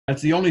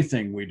That's the only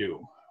thing we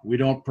do. We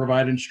don't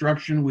provide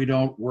instruction. We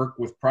don't work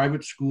with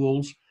private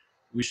schools.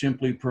 We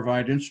simply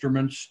provide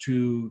instruments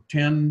to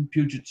 10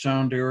 Puget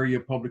Sound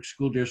area public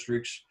school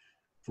districts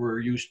for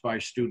use by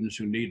students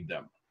who need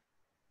them.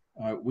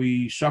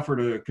 We suffered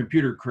a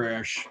computer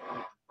crash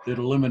that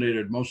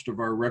eliminated most of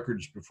our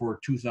records before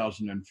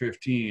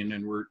 2015,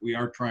 and we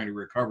are trying to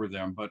recover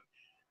them. But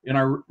in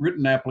our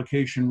written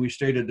application, we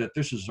stated that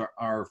this is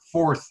our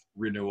fourth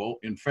renewal.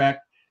 In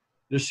fact,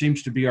 this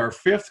seems to be our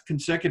fifth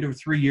consecutive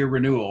 3-year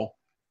renewal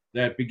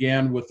that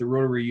began with the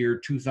Rotary year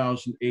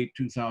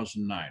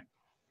 2008-2009.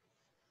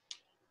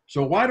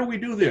 So why do we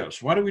do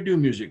this? Why do we do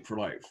Music for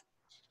Life?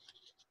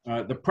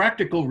 The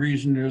practical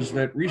reason is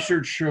that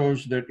research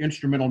shows that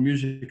instrumental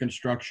music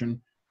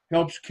instruction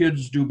helps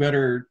kids do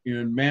better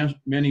in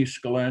many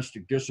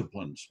scholastic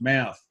disciplines: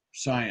 math,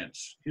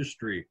 science,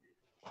 history,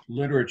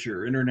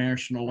 literature,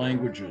 international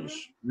languages,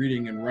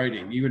 reading and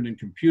writing, even in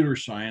computer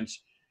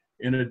science,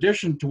 in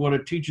addition to what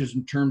it teaches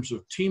in terms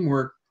of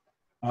teamwork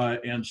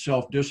and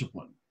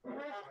self-discipline.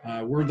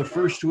 We're the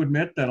first to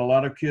admit that a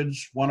lot of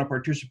kids want to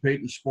participate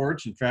in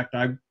sports. In fact,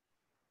 I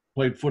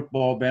played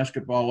football,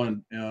 basketball,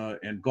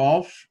 and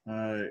golf.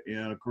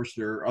 And of course,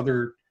 there are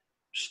other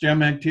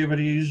STEM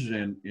activities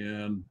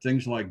and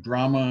things like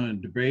drama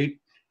and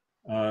debate.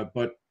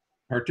 But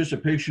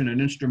participation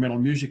in instrumental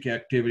music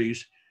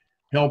activities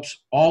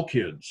helps all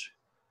kids.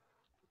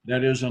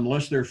 That is,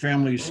 unless their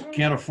families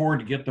can't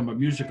afford to get them a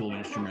musical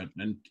instrument.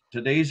 In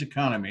today's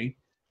economy,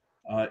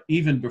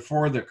 even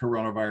before the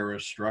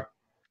coronavirus struck,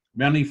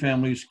 many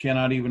families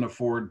cannot even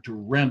afford to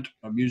rent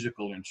a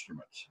musical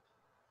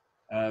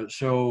instrument.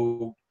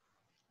 So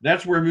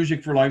that's where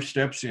Music for Life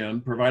steps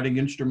in, providing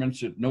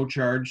instruments at no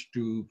charge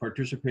to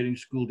participating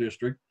school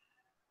district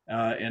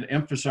and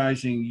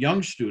emphasizing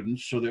young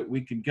students so that we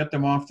can get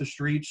them off the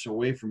streets,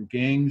 away from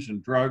gangs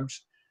and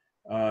drugs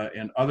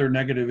and other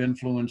negative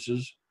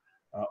influences,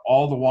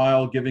 all the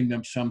while giving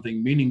them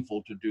something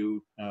meaningful to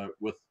do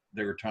with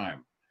their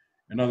time.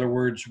 In other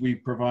words, we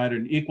provide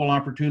an equal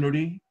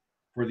opportunity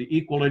for the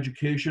equal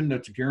education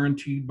that's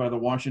guaranteed by the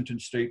Washington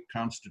State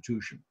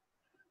Constitution.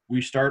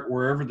 We start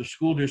wherever the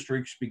school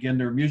districts begin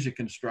their music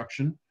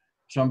instruction.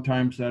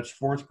 Sometimes that's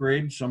fourth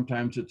grade,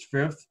 sometimes it's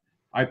fifth.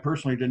 I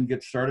personally didn't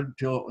get started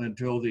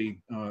until the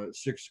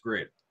sixth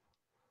grade.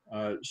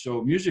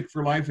 So Music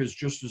for Life is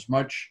just as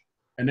much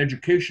an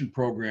education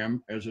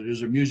program as it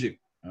is a music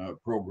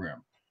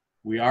program.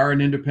 We are an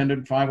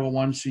independent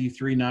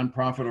 501c3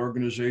 nonprofit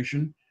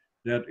organization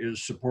that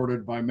is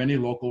supported by many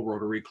local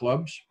Rotary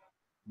clubs,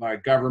 by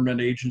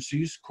government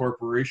agencies,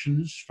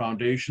 corporations,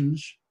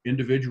 foundations,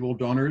 individual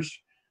donors,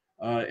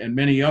 and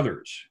many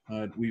others.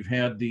 We've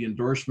had the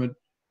endorsement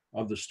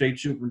of the State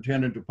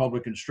Superintendent of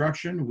Public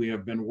Instruction. We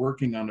have been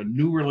working on a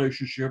new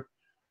relationship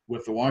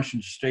with the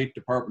Washington State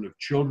Department of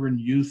Children,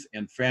 Youth,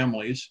 and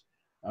Families.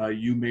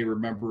 You may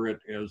remember it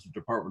as the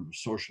Department of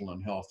Social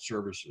and Health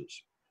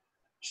Services.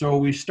 So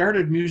we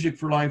started Music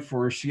for Life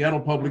for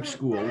Seattle Public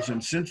Schools,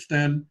 and since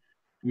then,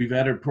 we've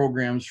added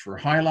programs for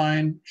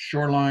Highline,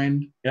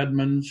 Shoreline,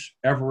 Edmonds,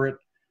 Everett,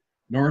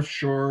 North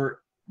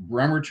Shore,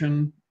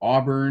 Bremerton,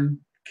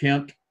 Auburn,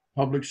 Kent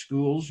Public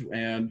Schools,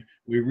 and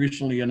we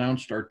recently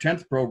announced our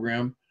 10th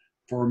program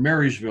for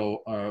Marysville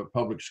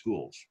Public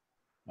Schools.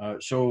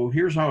 So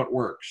here's how it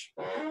works.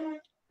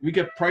 We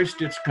get price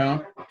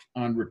discount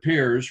on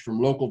repairs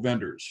from local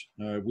vendors.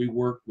 We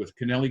work with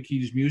Kennelly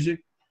Keys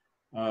Music,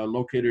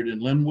 located in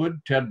Linwood,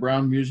 Ted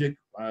Brown Music,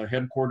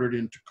 headquartered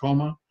in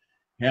Tacoma,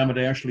 Hammond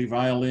Ashley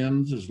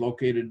Violins is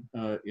located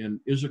in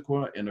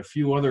Issaquah, and a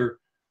few other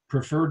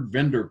preferred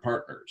vendor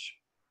partners.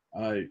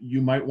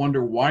 You might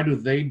wonder, why do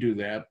they do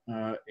that?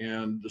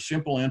 And the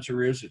simple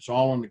answer is it's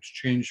all in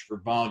exchange for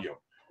volume.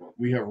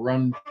 We have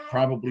run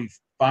probably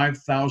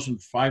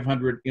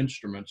 5,500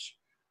 instruments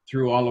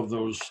through all of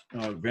those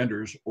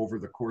vendors over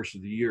the course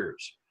of the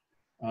years.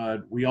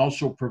 We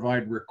also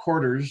provide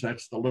recorders.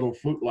 That's the little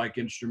flute-like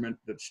instrument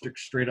that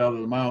sticks straight out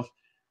of the mouth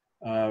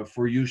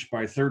for use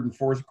by third and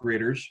fourth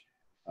graders.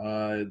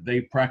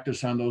 They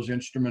practice on those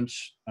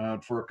instruments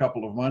for a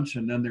couple of months,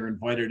 and then they're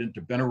invited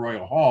into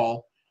Benaroya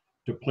Hall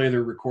to play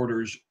their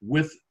recorders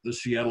with the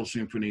Seattle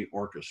Symphony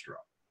Orchestra.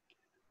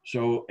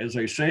 So as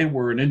I say,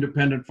 we're an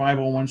independent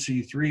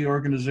 501c3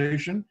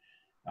 organization,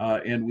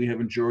 and we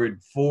have enjoyed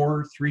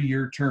 4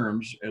 3-year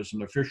terms as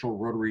an official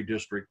Rotary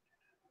District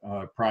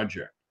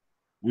project.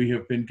 We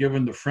have been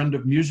given the Friend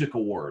of Music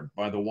Award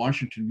by the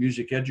Washington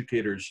Music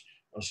Educators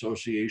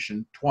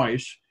Association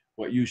twice.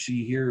 What you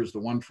see here is the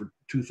one for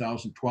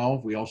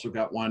 2012. We also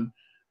got one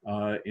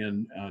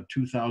in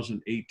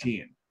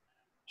 2018.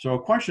 So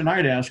a question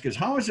I'd ask is,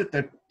 how is it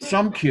that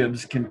some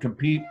kids can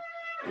compete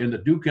in the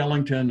Duke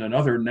Ellington and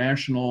other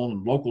national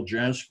and local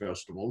jazz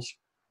festivals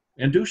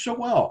and do so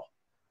well?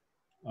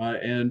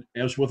 And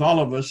as with all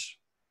of us,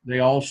 they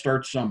all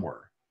start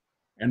somewhere.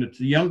 And it's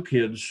the young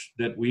kids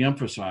that we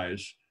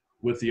emphasize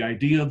with the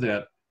idea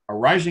that a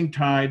rising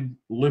tide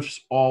lifts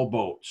all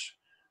boats.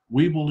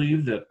 We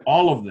believe that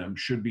all of them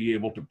should be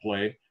able to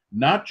play,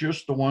 not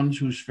just the ones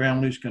whose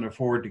families can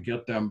afford to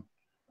get them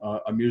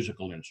a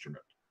musical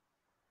instrument.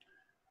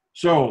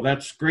 So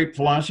that's great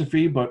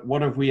philosophy, but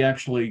what have we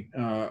actually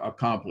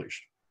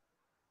accomplished?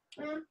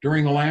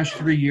 During the last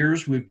 3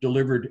 years, we've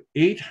delivered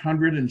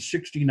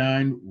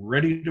 869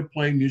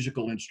 ready-to-play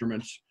musical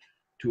instruments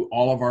to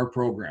all of our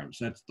programs.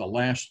 That's the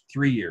last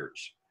 3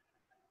 years.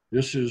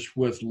 This is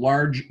with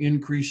large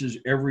increases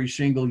every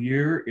single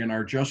year. In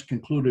our just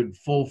concluded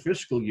full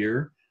fiscal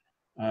year,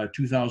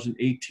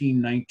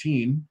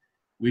 2018-19,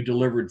 we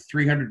delivered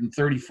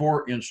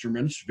 334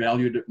 instruments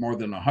valued at more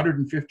than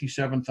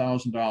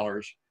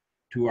 $157,000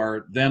 to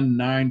our then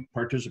 9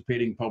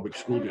 participating public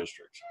school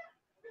districts.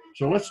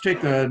 So let's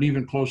take an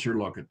even closer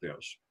look at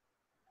this.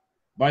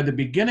 By the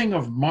beginning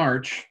of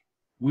March,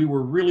 we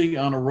were really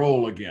on a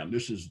roll again.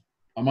 This is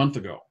a month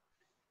ago.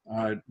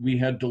 We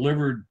had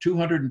delivered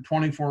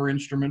 224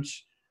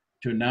 instruments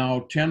to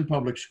now 10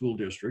 public school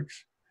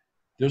districts.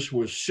 This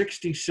was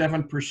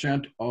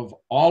 67% of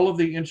all of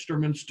the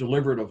instruments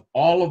delivered of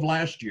all of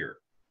last year,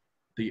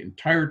 the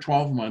entire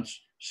 12 months,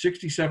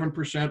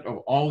 67% of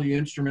all the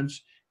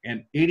instruments,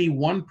 and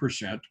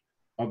 81%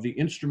 of the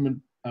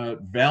instrument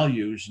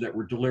values that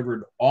were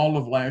delivered all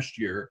of last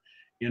year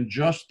in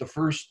just the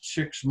first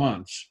 6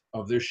 months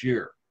of this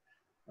year.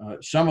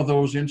 Some of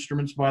those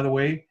instruments, by the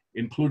way,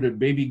 included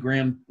baby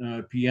grand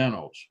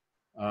pianos,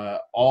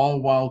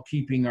 all while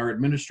keeping our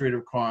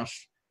administrative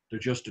costs to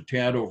just a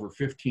tad over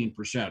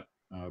 15%,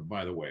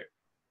 by the way.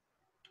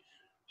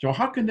 So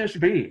how can this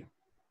be?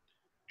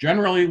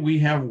 Generally, we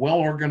have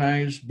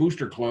well-organized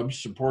booster clubs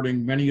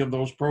supporting many of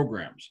those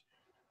programs.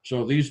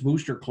 So these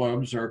booster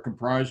clubs are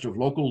comprised of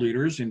local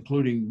leaders,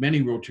 including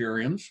many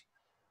Rotarians,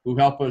 who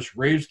help us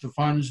raise the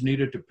funds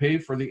needed to pay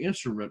for the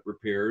instrument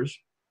repairs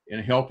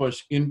and help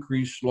us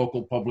increase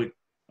local public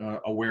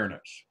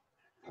awareness.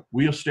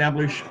 We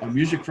establish a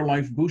Music for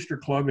Life booster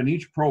club in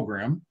each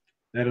program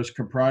that is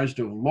comprised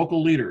of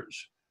local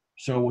leaders.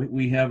 So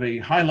we have a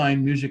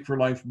Highline Music for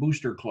Life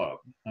booster club.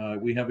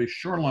 We have a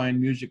Shoreline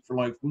Music for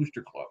Life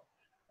booster club,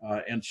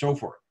 and so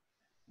forth.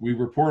 We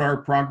report our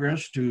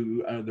progress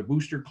to the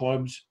booster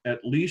clubs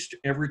at least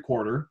every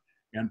quarter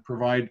and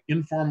provide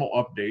informal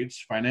updates,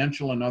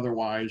 financial and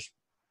otherwise,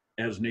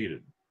 as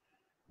needed.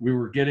 We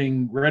were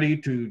getting ready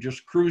to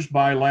just cruise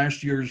by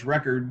last year's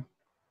record,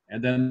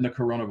 and then the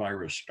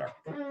coronavirus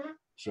started.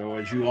 So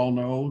as you all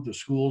know, the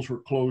schools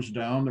were closed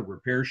down, the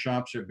repair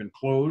shops have been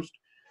closed.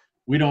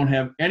 We don't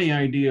have any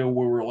idea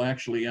where we'll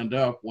actually end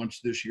up once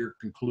this year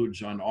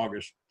concludes on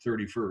August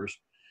 31st.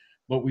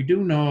 But we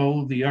do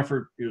know the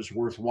effort is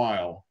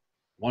worthwhile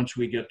once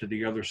we get to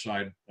the other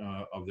side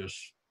of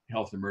this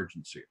health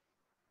emergency.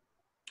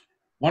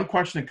 One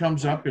question that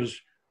comes up is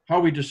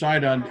how we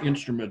decide on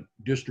instrument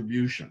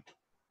distribution.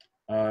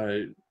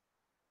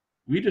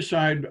 We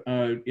decide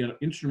in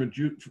instrument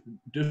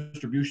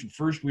distribution,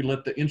 first we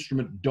let the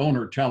instrument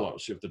donor tell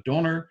us. If the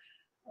donor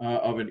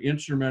of an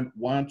instrument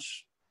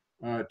wants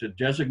to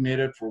designate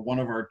it for one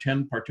of our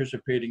 10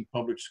 participating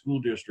public school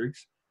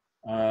districts,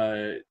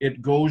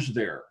 it goes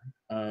there,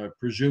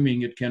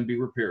 presuming it can be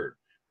repaired.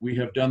 We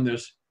have done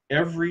this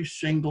every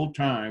single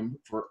time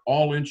for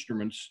all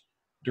instruments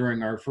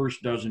during our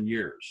first dozen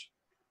years.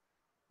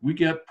 We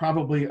get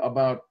probably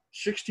about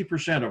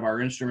 60% of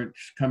our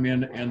instruments come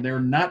in and they're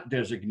not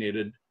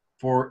designated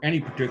for any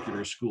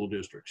particular school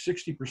district,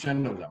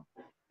 60% of them.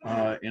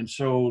 And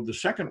so the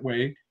second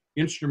way,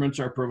 instruments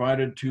are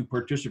provided to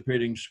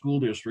participating school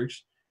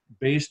districts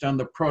based on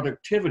the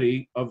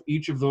productivity of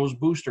each of those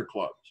booster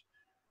clubs.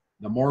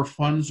 The more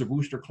funds a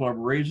booster club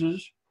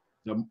raises,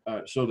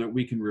 so that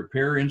we can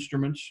repair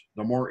instruments,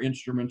 the more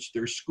instruments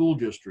their school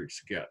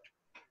districts get.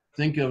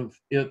 Think of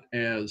it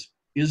as,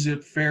 is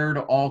it fair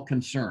to all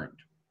concerned?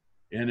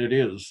 And it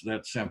is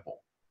that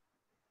simple.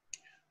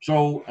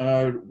 So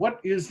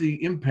what is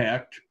the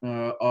impact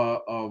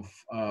of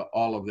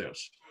all of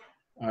this?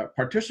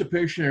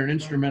 Participation in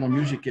instrumental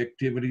music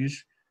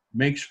activities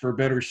makes for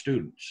better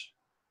students.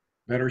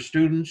 Better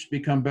students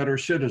become better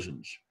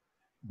citizens.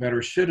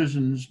 Better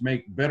citizens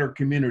make better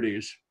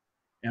communities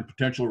and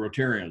potential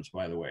Rotarians,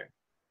 by the way.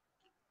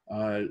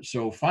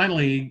 So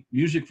finally,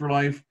 Music for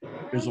Life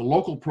is a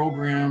local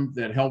program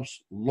that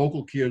helps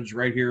local kids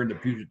right here in the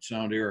Puget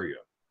Sound area.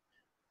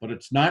 But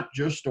it's not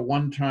just a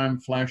one-time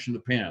flash in the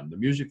pan. The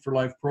Music for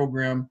Life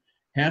program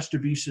has to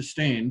be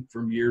sustained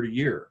from year to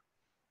year.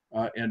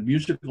 And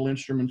musical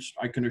instruments,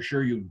 I can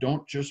assure you,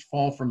 don't just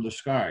fall from the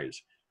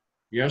skies.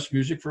 Yes,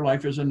 Music for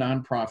Life is a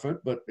nonprofit,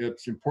 but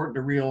it's important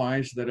to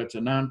realize that it's a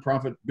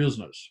nonprofit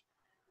business.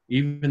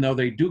 Even though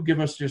they do give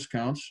us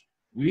discounts,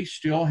 we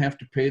still have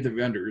to pay the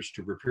vendors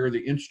to repair the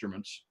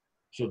instruments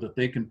so that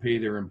they can pay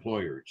their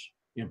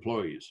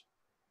employees.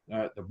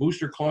 The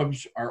booster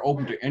clubs are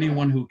open to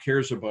anyone who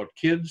cares about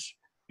kids,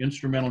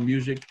 instrumental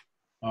music,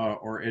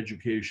 or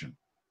education.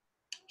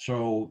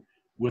 So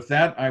with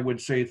that, I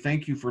would say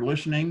thank you for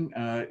listening.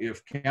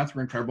 If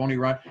Catherine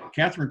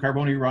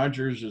Carboni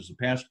Rogers is the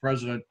past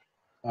president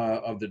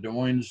of the Des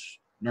Moines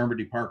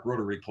Normandy Park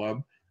Rotary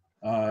Club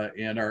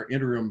and our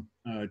interim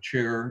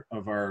chair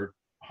of our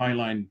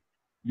Highline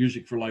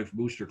Music for Life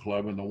Booster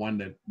Club and the one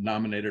that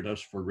nominated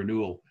us for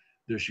renewal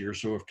this year.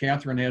 So if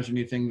Catherine has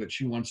anything that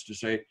she wants to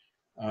say,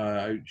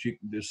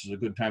 this is a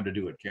good time to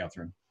do it,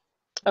 Catherine.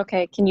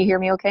 Okay, can you hear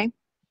me okay?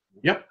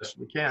 Yep. Yes,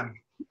 we can.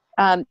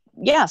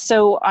 Yeah,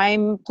 so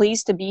I'm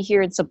pleased to be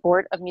here in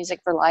support of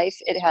Music for Life.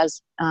 It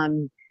has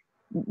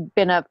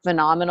been a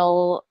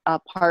phenomenal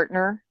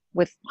partner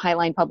with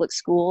Highline Public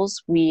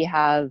Schools. We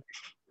have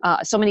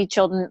so many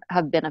children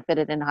have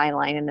benefited in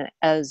Highline, and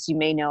as you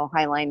may know,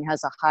 Highline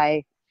has a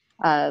high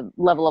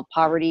level of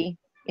poverty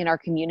in our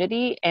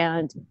community,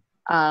 and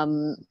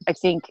I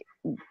think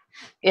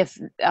if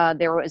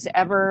there was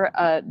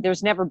ever,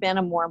 there's never been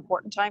a more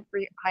important time for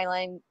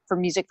Highline, for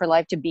Music for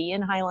Life to be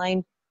in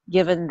Highline,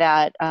 given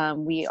that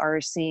we are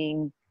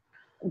seeing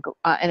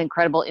an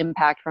incredible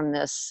impact from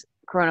this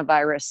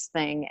coronavirus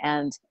thing.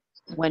 And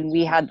when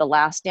we had the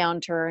last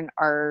downturn,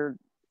 our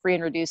free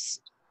and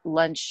reduced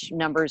lunch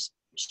numbers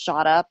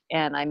shot up,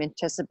 and I'm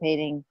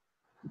anticipating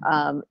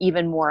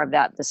even more of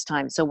that this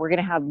time. So we're going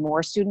to have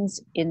more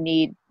students in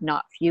need,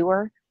 not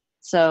fewer.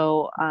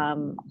 So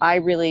I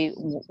really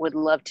would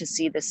love to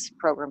see this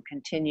program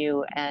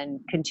continue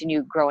and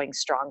continue growing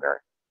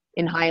stronger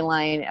in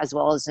Highline as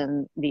well as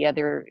in the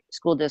other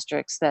school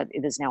districts that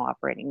it is now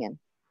operating in.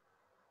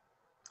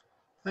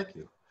 Thank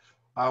you.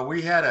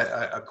 We had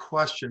a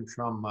question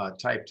from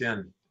typed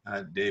in,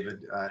 David,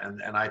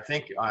 and I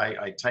think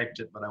I typed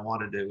it, but I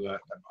wanted to,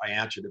 I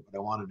answered it, but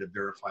I wanted to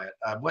verify it.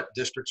 What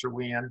districts are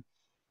we in?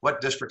 What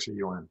districts are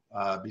you in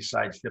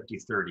besides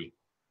 5030?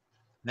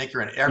 I think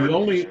you're in every.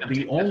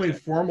 The only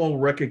formal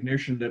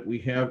recognition that we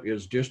have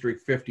is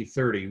District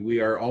 5030. We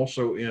are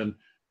also in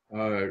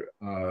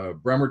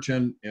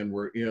Bremerton, and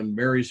we're in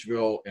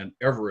Marysville and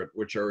Everett,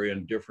 which are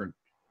in different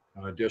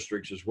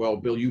districts as well.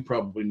 Bill, you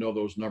probably know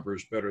those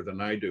numbers better than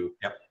I do.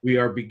 Yep. We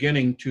are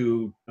beginning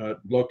to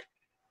look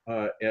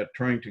at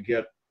trying to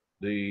get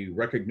the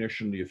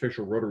recognition, the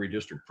official Rotary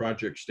District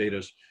project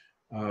status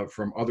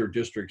from other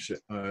districts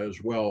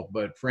as well.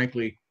 But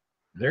frankly,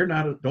 they're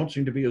don't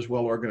seem to be as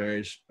well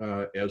organized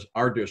as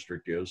our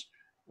district is.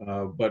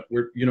 But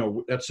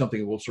that's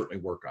something we'll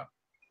certainly work on.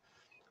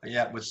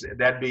 Yeah,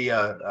 that'd be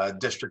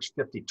District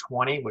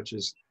 5020, which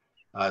is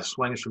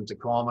swings from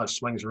Tacoma,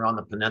 swings around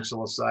the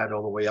peninsula side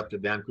all the way up to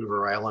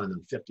Vancouver Island, and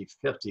then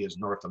 5050 is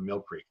north of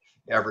Mill Creek.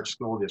 Average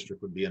school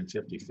district would be in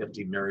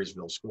 5050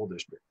 Marysville School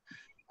District.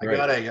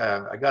 Right.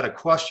 I got a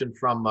question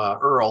from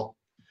Earl.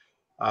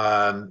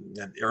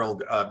 Earl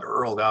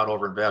out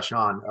over in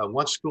Vashon.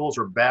 Once schools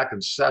are back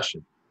in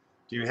session,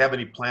 do you have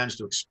any plans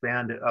to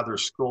expand to other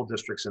school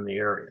districts in the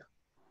area?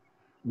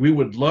 We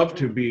would love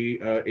to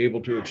be able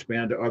to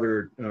expand to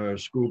other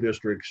school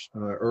districts,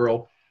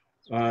 Earl.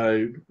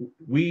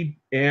 We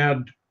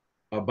add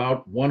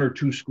about 1 or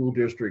 2 school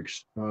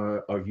districts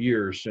a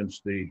year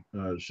since the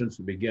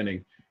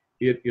beginning.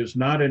 It is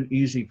not an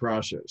easy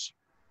process,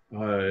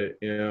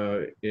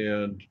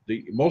 and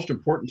the most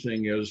important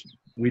thing is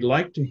we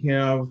like to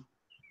have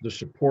the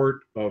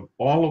support of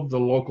all of the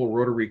local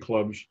Rotary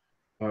clubs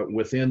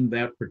within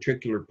that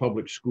particular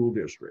public school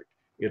district.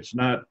 It's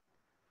not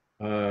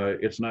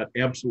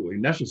absolutely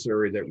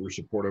necessary that we're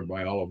supported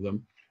by all of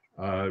them,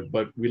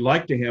 but we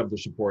like to have the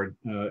support.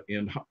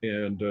 And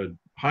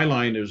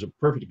Highline is a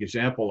perfect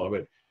example of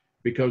it,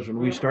 because when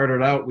we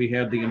started out, we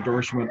had the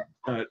endorsement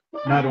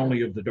not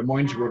only of the Des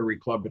Moines Rotary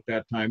Club at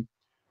that time,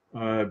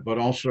 but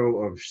also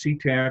of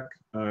SeaTac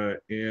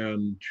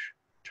and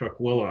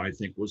Tukwila, I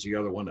think, was the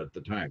other one at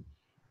the time.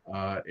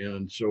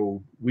 And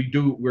so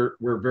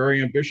we're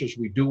very ambitious.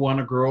 We do want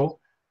to grow,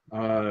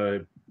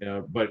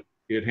 but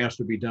it has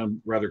to be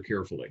done rather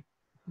carefully.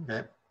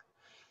 Okay.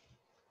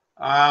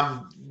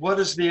 What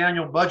is the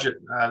annual budget?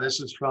 This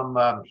is from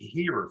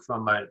here,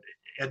 from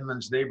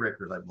Edmunds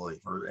Daybreakers, I believe.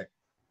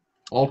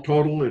 All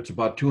total, it's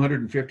about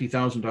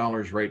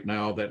 $250,000 right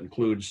now. That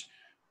includes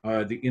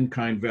the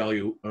in-kind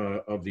value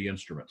of the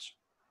instruments.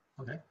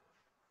 Okay.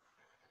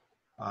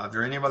 Are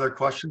there any other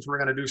questions? We're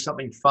going to do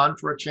something fun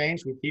for a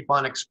change. We keep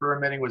on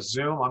experimenting with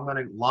Zoom. I'm going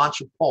to launch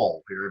a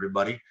poll here,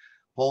 everybody.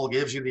 Poll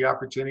gives you the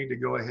opportunity to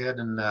go ahead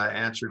and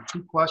answer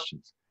 2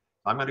 questions.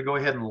 I'm going to go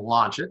ahead and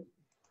launch it.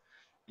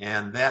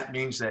 And that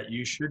means that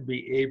you should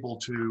be able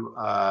to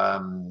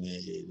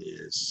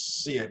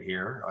see it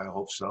here. I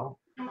hope so.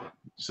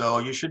 So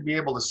you should be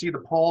able to see the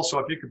poll. So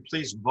if you could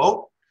please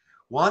vote.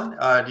 1,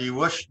 do you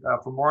wish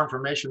for more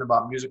information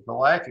about Music for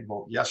Life? You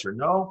vote yes or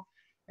no.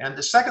 And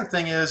the second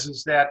thing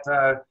is that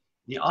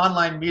the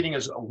online meeting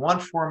is one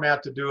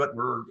format to do it.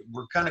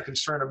 We're kind of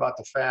concerned about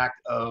the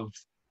fact of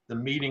the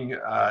meeting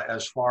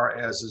as far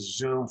as a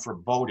Zoom for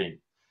voting.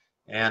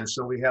 And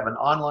so we have an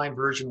online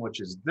version,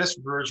 which is this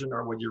version,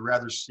 or would you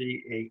rather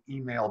see a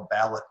email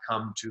ballot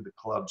come to the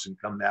clubs and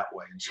come that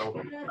way? And so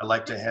I'd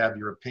like to have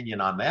your opinion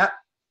on that.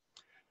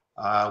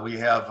 We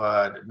have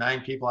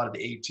 9 people out of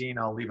the 18.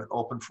 I'll leave it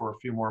open for a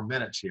few more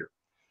minutes here.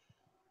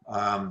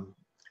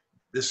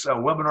 This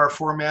webinar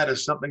format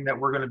is something that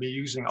we're going to be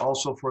using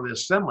also for the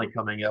assembly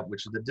coming up,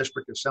 which is the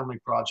district assembly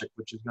project,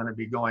 which is going to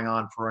be going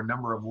on for a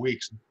number of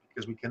weeks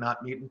because we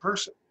cannot meet in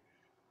person.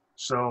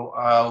 So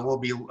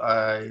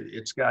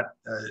it's got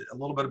a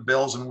little bit of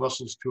bells and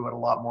whistles to it, a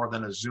lot more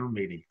than a Zoom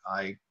meeting.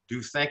 I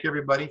do thank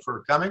everybody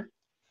for coming.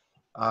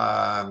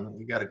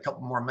 We got a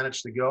couple more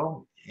minutes to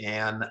go,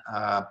 and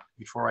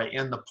before I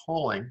end the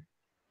polling,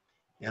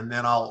 and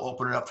then I'll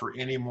open it up for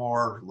any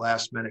more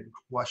last-minute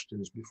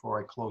questions before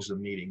I close the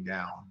meeting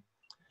down.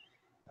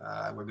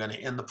 We're going to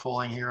end the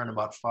polling here in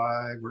about 5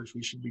 hours.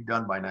 We should be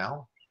done by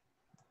now.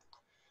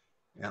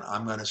 And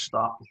I'm going to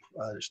stop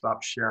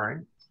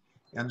sharing.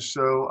 And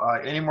so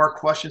any more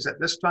questions at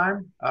this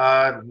time?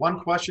 One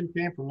question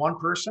came from one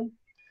person,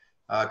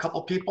 a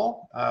couple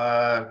people.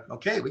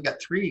 Okay, we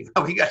got three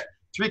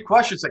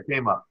questions that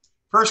came up.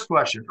 First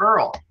question,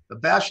 Earl, the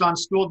Vashon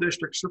School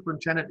District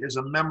Superintendent is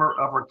a member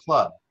of our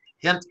club.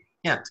 Hint,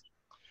 hint.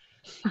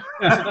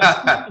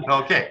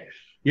 Okay.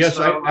 Yes,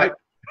 so,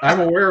 I'm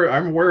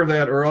aware of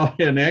that, Earl.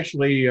 And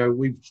actually,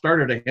 we've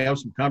started to have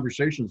some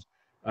conversations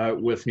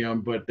with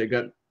him, but they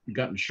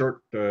gotten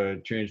short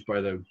changed by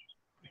the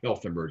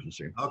health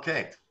emergency.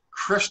 Okay.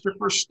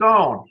 Christopher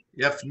Stone,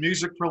 if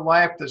Music for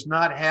Life does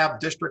not have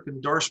district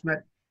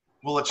endorsement,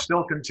 will it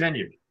still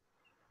continue?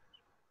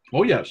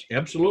 Oh, yes,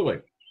 absolutely.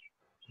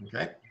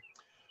 Okay.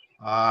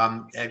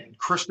 And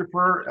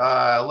Christopher,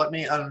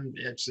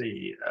 let's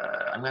see.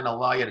 I'm going to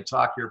allow you to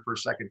talk here for a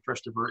second,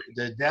 Christopher.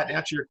 Did that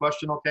answer your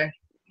question okay?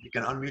 You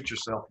can unmute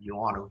yourself if you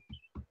want to.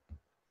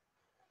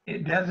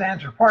 It does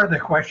answer part of the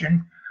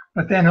question,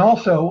 but then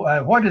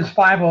also, what does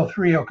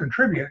 5030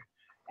 contribute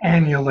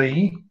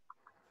annually?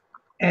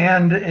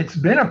 And it's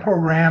been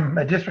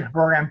a district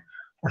program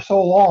for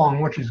so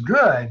long, which is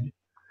good,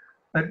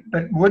 but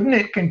wouldn't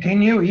it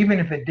continue even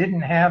if it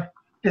didn't have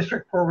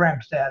district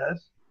program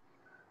status?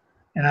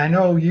 And I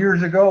know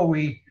years ago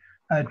we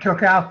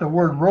took out the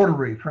word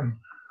Rotary from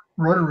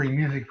Rotary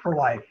Music for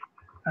Life.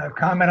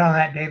 Comment on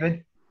that,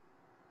 David?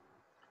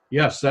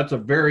 Yes, that's a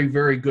very,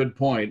 very good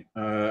point.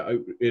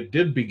 It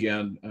did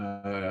begin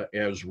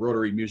as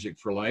Rotary Music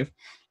for Life.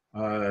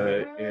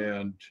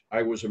 And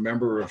I was a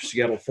member of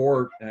Seattle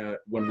 4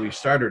 when we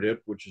started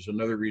it, which is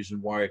another reason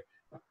why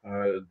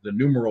the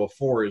numeral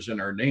 4 is in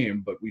our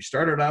name. But we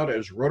started out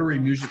as Rotary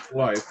Music for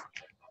Life.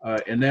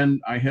 And then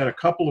I had a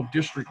couple of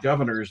district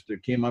governors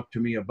that came up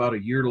to me about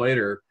a year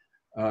later,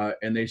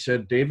 and they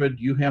said, David,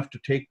 you have to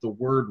take the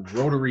word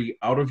Rotary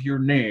out of your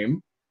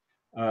name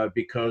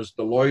because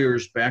the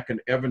lawyers back in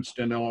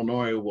Evanston,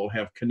 Illinois will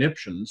have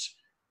conniptions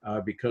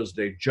because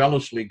they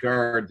jealously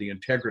guard the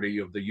integrity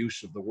of the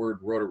use of the word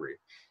Rotary.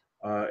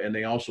 And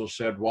they also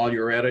said, while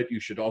you're at it, you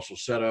should also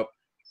set up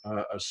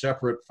a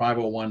separate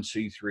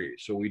 501c3.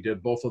 So we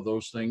did both of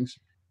those things.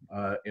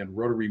 And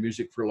Rotary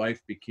Music for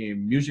Life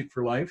became Music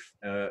for Life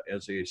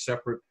as a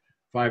separate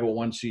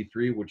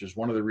 501c3, which is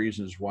one of the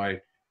reasons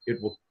why it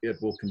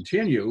will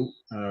continue.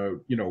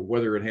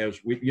 Whether it has,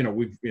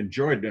 we've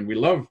enjoyed and we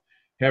love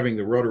having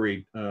the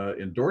Rotary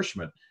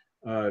endorsement,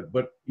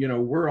 but we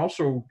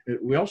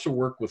also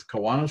work with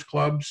Kiwanis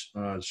clubs,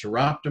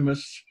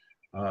 Seroptimists,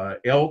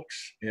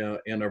 Elks,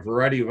 and a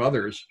variety of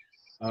others.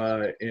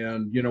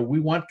 We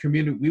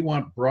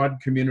want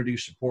broad community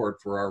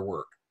support for our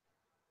work.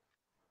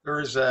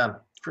 There's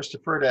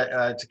Christopher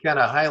to kind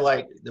of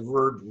highlight the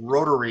word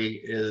Rotary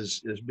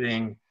is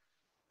being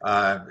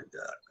the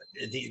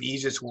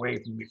easiest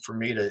way for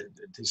me to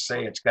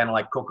say it's kind of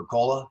like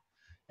Coca-Cola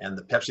and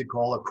the Pepsi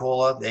Cola.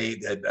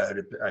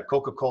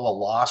 Coca-Cola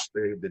lost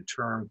the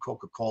term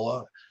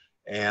Coca-Cola,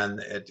 and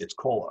it's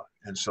cola,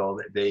 and so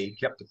they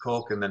kept the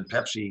Coke, and then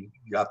Pepsi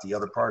got the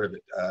other part of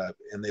it,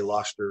 and they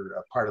lost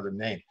their part of the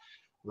name.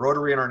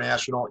 Rotary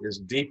International is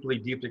deeply,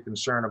 deeply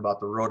concerned about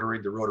the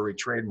Rotary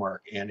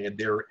trademark, and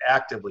they're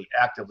actively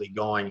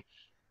going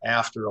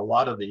after a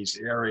lot of these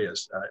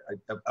areas.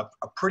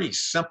 A pretty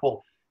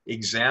simple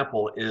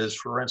example is,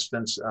 for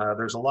instance,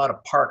 there's a lot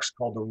of parks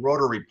called the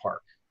Rotary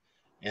Park,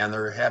 and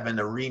they're having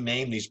to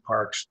rename these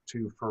parks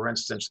to, for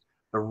instance,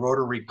 the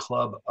Rotary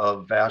Club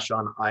of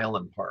Vashon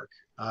Island Park,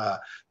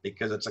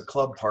 because it's a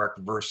club park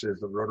versus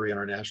the Rotary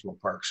International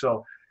Park.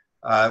 So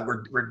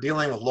we're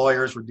dealing with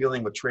lawyers, we're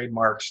dealing with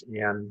trademarks,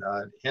 and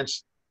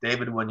hence,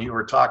 David, when you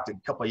were talking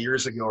a couple of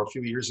years ago or a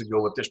few years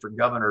ago with district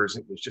governors,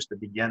 it was just the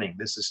beginning.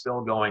 This is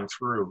still going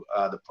through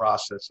the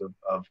process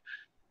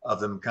of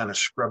them kind of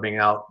scrubbing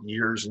out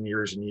years and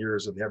years and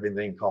years of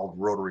everything called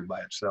Rotary by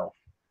itself.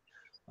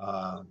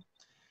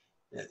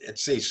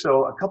 Let's see,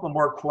 so a couple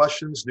more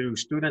questions. Do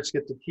students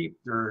get to keep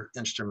their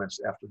instruments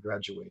after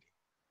graduating?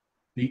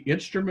 The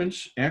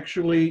instruments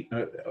actually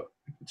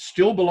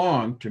still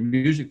belong to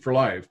Music for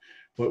Life,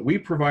 but we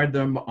provide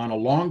them on a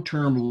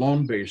long-term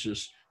loan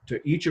basis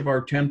to each of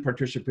our 10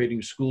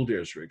 participating school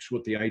districts,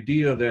 with the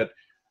idea that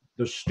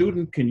the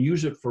student can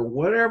use it for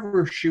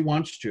whatever she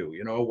wants to,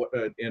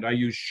 and I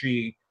use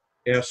she,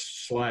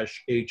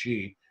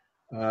 S/HE,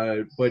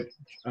 but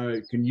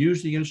can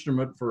use the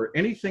instrument for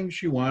anything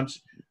she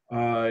wants,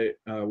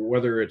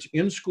 whether it's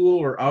in school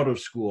or out of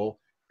school,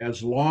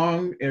 as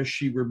long as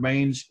she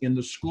remains in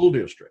the school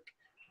district.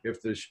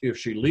 If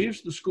she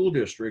leaves the school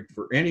district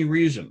for any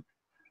reason,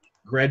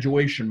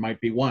 graduation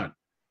might be one.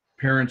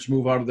 Parents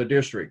move out of the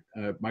district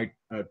might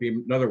be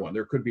another one.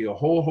 There could be a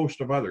whole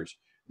host of others.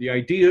 The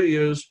idea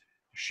is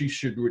she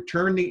should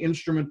return the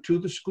instrument to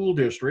the school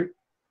district,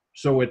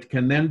 so it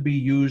can then be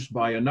used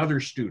by another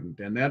student.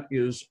 And that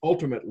is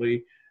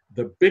ultimately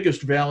the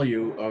biggest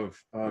value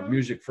of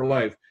Music for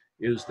Life,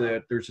 is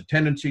that there's a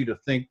tendency to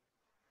think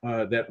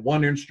that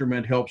one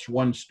instrument helps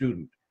one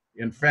student.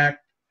 In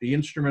fact, the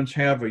instruments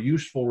have a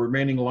useful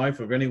remaining life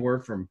of anywhere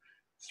from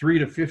 3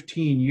 to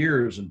 15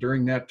 years. And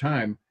during that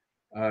time,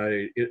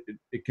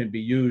 it can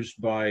be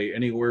used by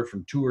anywhere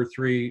from 2 or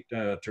 3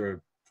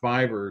 to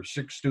 5 or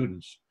 6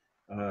 students.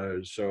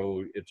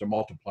 So it's a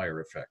multiplier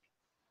effect.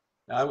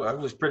 I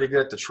was pretty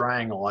good at the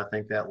triangle. I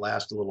think that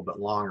lasts a little bit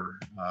longer.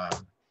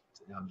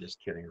 I'm just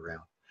kidding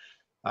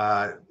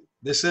around.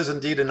 This is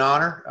indeed an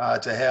honor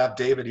to have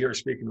David here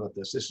speaking with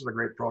us. This is a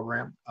great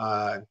program,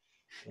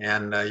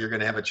 and you're going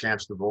to have a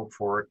chance to vote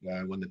for it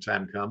when the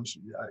time comes.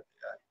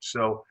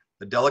 So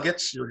the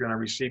delegates, you're going to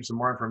receive some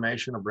more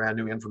information, a brand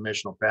new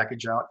informational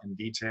package out in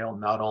detail,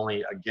 not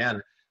only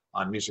again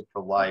on Music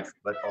for Life,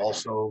 but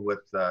also with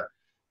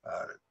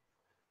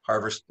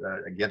Harvest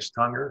Against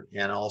Hunger,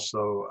 and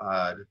also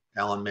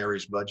Alan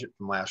Mary's budget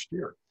from last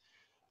year.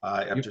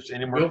 If there's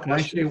any more Bill,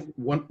 questions,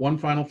 can I say one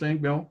final thing,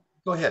 Bill?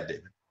 go ahead,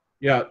 David.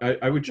 Yeah,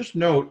 I would just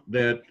note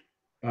that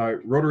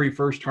Rotary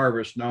First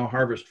Harvest, now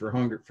Harvest for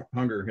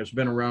Hunger, has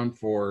been around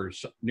for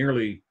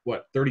nearly,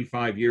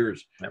 35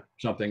 years, Yep.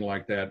 something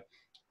like that,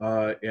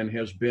 and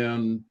has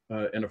been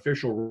an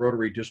official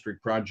Rotary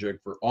District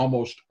project for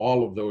almost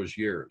all of those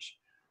years.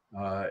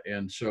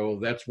 And so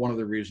that's one of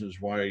the reasons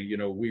why,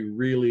 we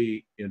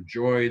really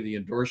enjoy the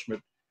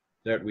endorsement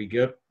that we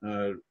get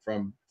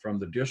from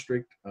the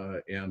district,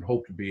 and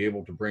hope to be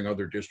able to bring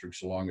other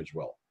districts along as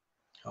well.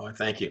 Oh,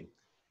 thank you.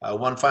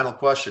 One final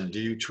question. Do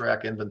you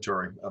track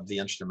inventory of the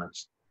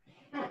instruments?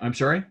 I'm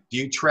sorry? Do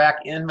you track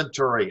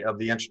inventory of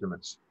the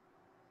instruments?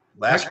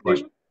 Last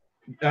question.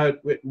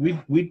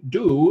 We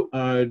do.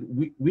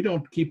 We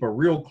don't keep a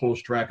real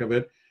close track of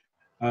it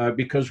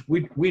because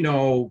we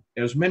know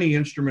as many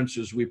instruments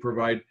as we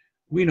provide,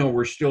 we know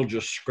we're still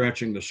just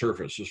scratching the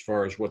surface as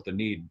far as what the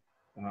need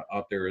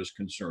out there is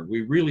concerned.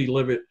 We really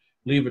leave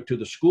it to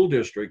the school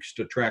districts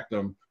to track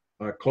them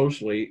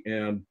closely,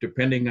 and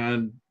depending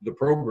on the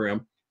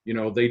program,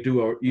 they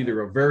do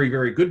either a very,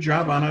 very good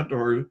job on it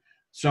or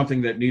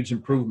something that needs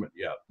improvement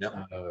yet. Yep.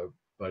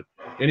 But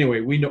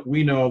anyway, we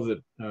know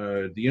that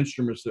the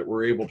instruments that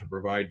we're able to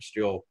provide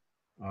still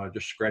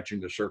just scratching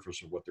the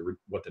surface of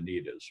what the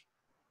need is.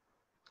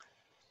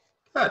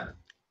 Good.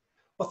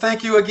 Well,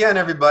 thank you again,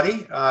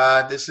 everybody.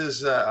 This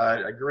is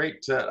a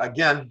great,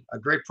 again, a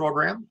great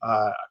program.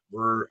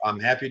 I'm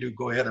happy to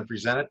go ahead and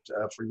present it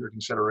for your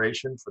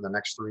consideration for the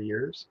next 3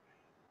 years.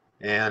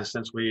 And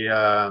since we,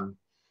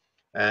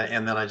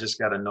 and then I just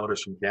got a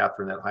notice from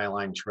Catherine that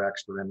Highline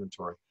tracks their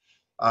inventory.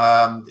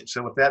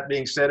 So with that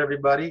being said,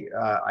 everybody,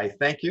 I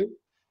thank you,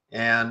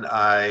 and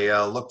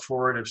I look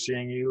forward to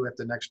seeing you at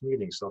the next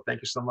meeting. So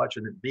thank you so much,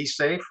 and be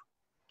safe.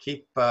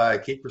 Keep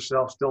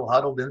yourself still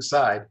huddled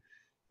inside.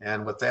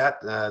 And with that,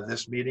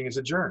 this meeting is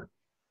adjourned.